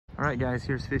All right, guys,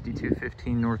 here's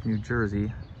 5215 North New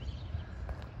Jersey.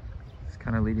 It's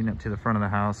kind of leading up to the front of the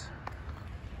house.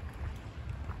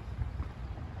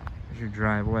 There's your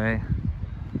driveway.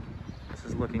 This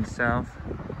is looking south.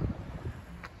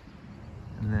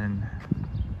 And then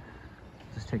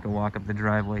just take a walk up the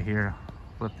driveway here.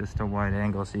 Flip this to wide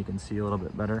angle so you can see a little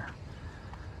bit better.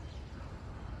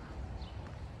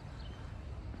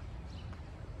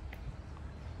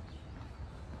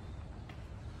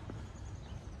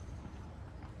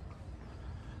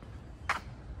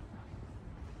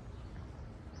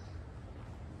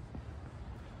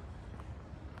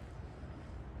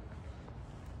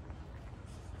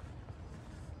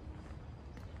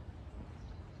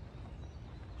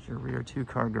 Your rear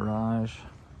 2-car garage.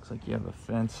 Looks like you have a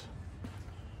fence.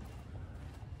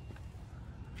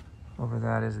 Over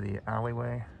that is the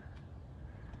alleyway,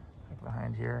 like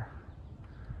behind here.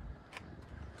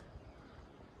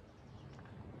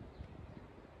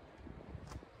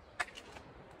 Looks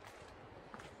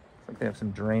like they have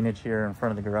some drainage here in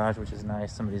front of the garage, which is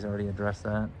nice. Somebody's already addressed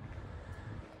that.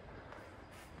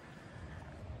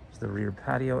 There's the rear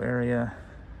patio area.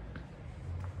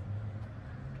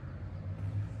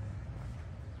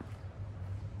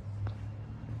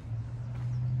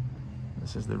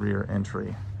 This is the rear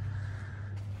entry.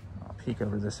 I'll peek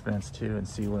over this fence too and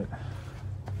see what.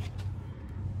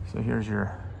 So here's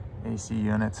your AC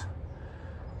units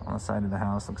on the side of the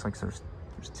house. Looks like there's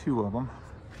 2 of them.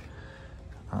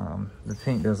 The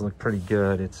paint does look pretty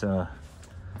good. It's a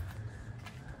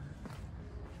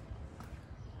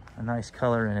nice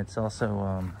color, and it's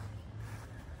also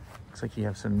looks like you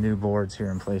have some new boards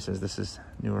here in places. This is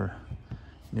newer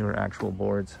actual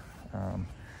boards.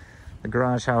 The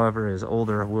garage, however, is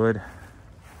older wood.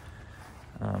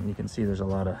 You can see there's a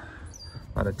lot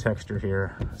of texture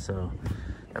here, so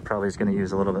that probably is going to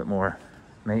use a little bit more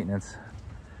maintenance.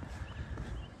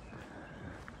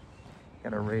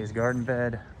 Got a raised garden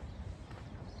bed.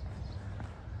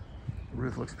 The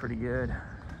roof looks pretty good.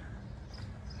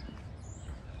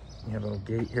 You have a little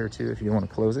gate here too if you want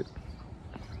to close it.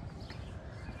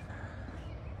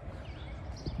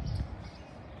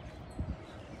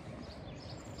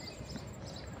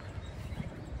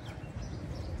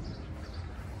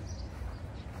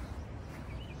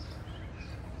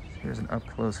 Here's an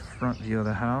up-close front view of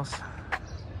the house.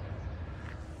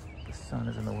 The sun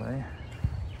is in the way.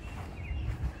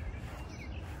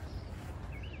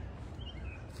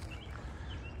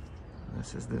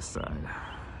 This is this side.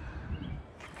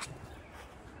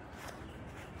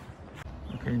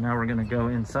 Okay, now we're gonna go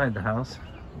inside the house.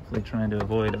 Hopefully trying to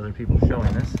avoid other people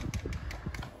showing this.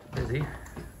 Busy.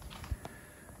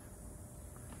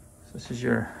 So this is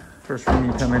your first room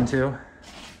you come into.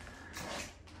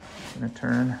 Gonna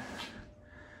turn.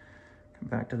 Come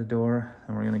back to the door,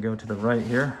 and we're gonna go to the right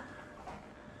here.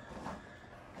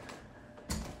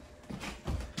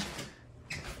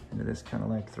 Into this kind of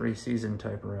like 3-season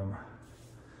type room.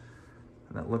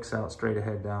 And that looks out straight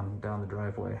ahead down the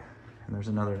driveway. And there's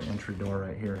another entry door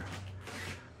right here.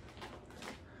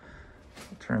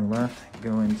 Turn left,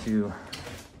 go into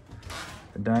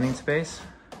the dining space.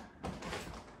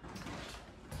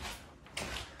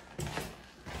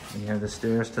 And you have the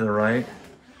stairs to the right.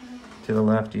 To the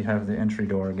left, you have the entry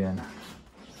door again.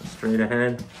 So straight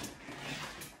ahead,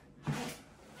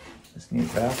 this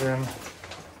neat bathroom.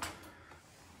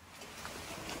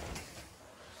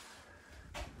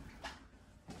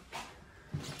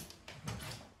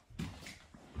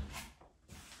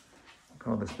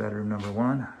 Call this bedroom number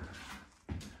 1.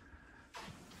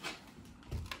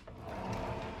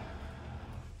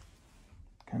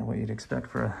 Kind of what you'd expect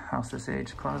for a house this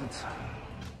age, closets.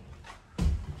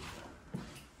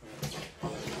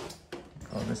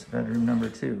 Call this bedroom number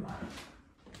 2.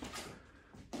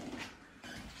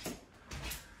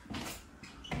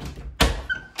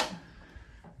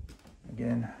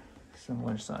 Again,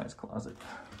 similar size closet.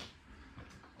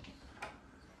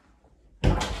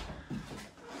 We'll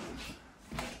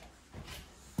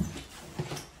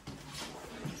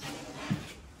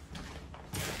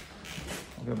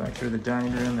go back through the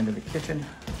dining room into the kitchen.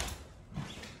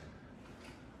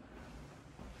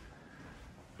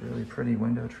 Really pretty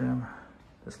window trim.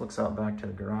 This looks out back to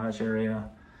the garage area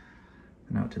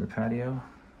and out to the patio.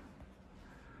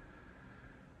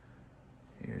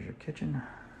 Here's your kitchen.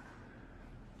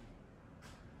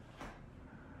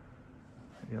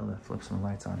 Maybe able to flip some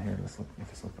lights on here. Let's make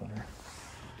this look better.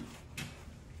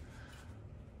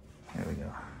 There we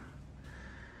go.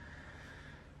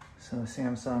 So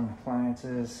Samsung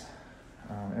appliances,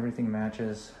 everything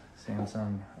matches.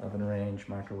 Samsung oven range,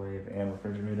 microwave, and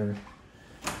refrigerator.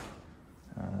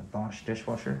 Bosch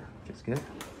dishwasher, which is good.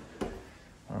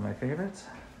 One of my favorites.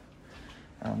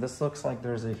 This looks like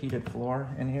there's a heated floor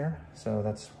in here, so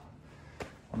that's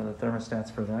one of the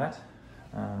thermostats for that.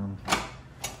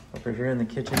 Over here in the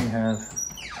kitchen, you have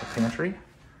a pantry.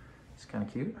 It's kind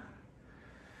of cute.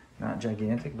 Not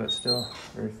gigantic, but still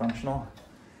very functional.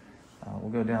 We'll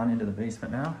go down into the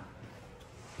basement now.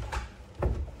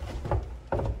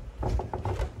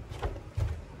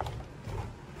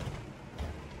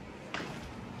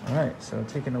 All right, so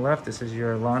taking the left, this is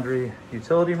your laundry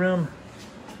utility room.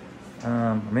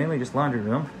 Mainly just laundry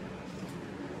room.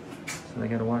 So they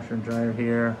got a washer and dryer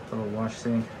here, a little wash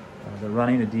sink. They're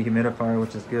running a dehumidifier,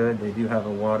 which is good. They do have a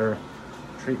water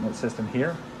treatment system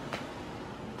here.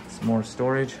 Some more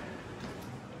storage.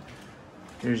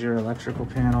 Here's your electrical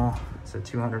panel. It's a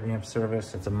 200 amp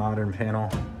service. It's a modern panel.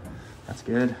 That's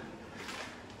good.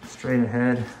 Straight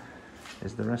ahead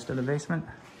is the rest of the basement.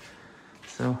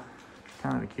 So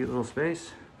kind of a cute little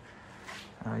space.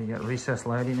 You got recessed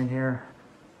lighting in here.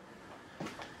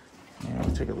 And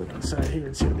let's take a look inside here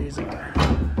and see what these are.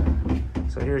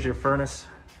 So here's your furnace.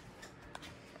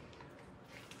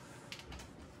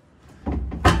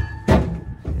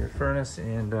 Your furnace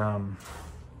and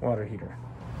water heater.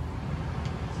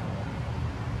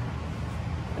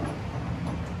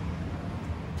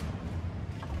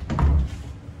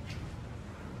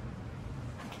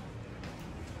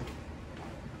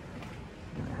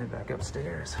 Head back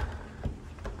upstairs.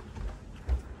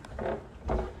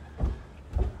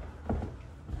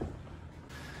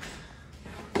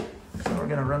 So we're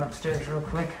gonna run upstairs real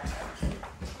quick.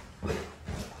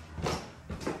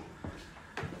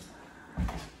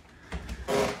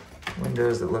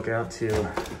 Windows that look out to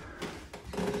the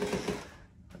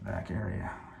back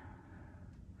area.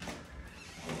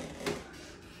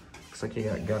 Looks like you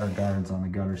got gutter guards on the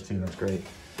gutters too, that's great.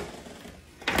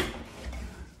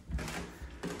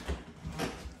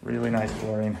 Really nice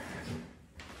flooring.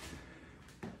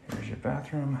 Here's your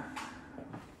bathroom.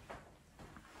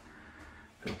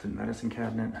 Built-in medicine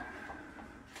cabinet.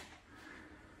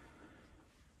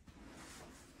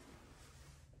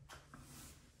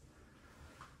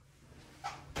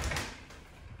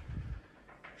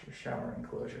 Here's your shower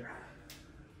enclosure.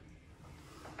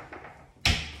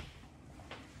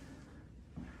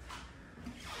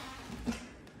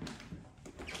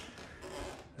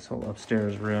 This whole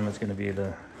upstairs room is going to be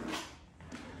the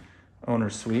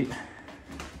owner's suite.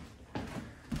 So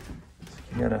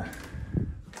you got a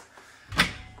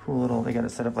cool little, they got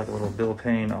it set up like a little bill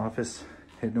paying office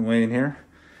hidden away in here.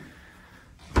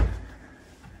 And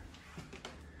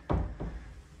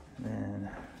then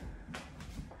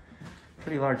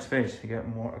pretty large space. You got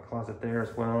a closet there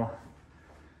as well.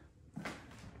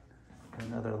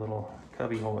 Another little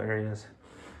cubby hole areas.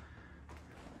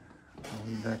 I'll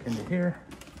lead back into here.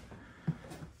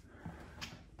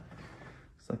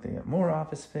 Like they got more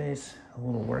office space, a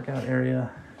little workout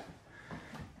area,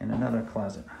 and another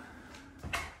closet.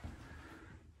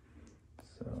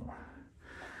 So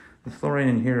the flooring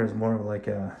in here is more of like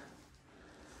a,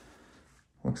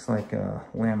 looks like a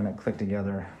laminate clicked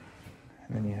together.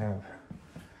 And then you have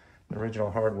the original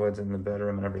hardwoods in the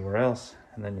bedroom and everywhere else.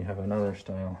 And then you have another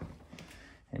style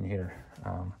in here.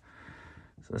 So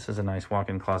this is a nice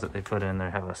walk-in closet they put in. They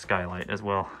have a skylight as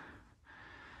well,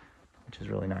 which is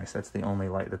really nice. That's the only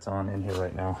light that's on in here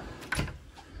right now.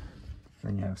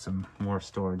 Then you have some more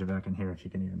storage back in here if you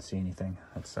can even see anything.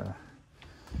 That's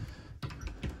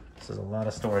this is a lot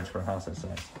of storage for a house this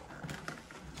size.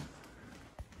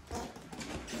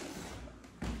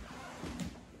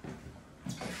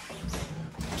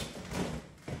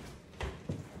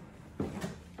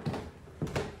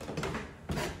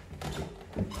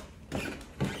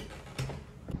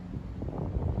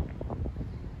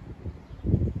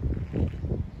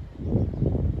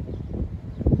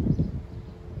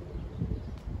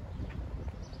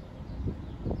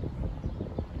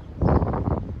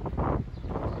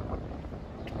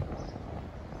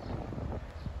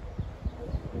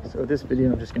 So this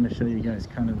video, I'm just going to show you guys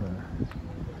kind of the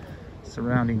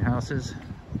surrounding houses.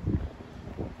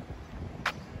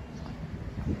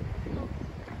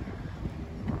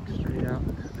 Walk straight out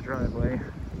the driveway.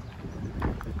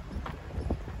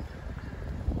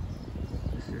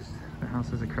 This is the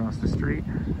houses across the street.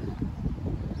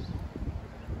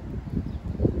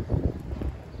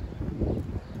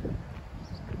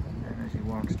 And as you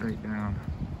walk straight down,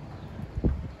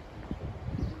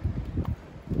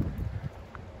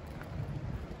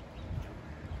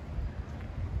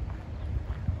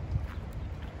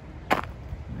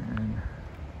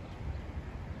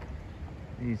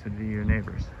 these would be your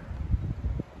neighbors.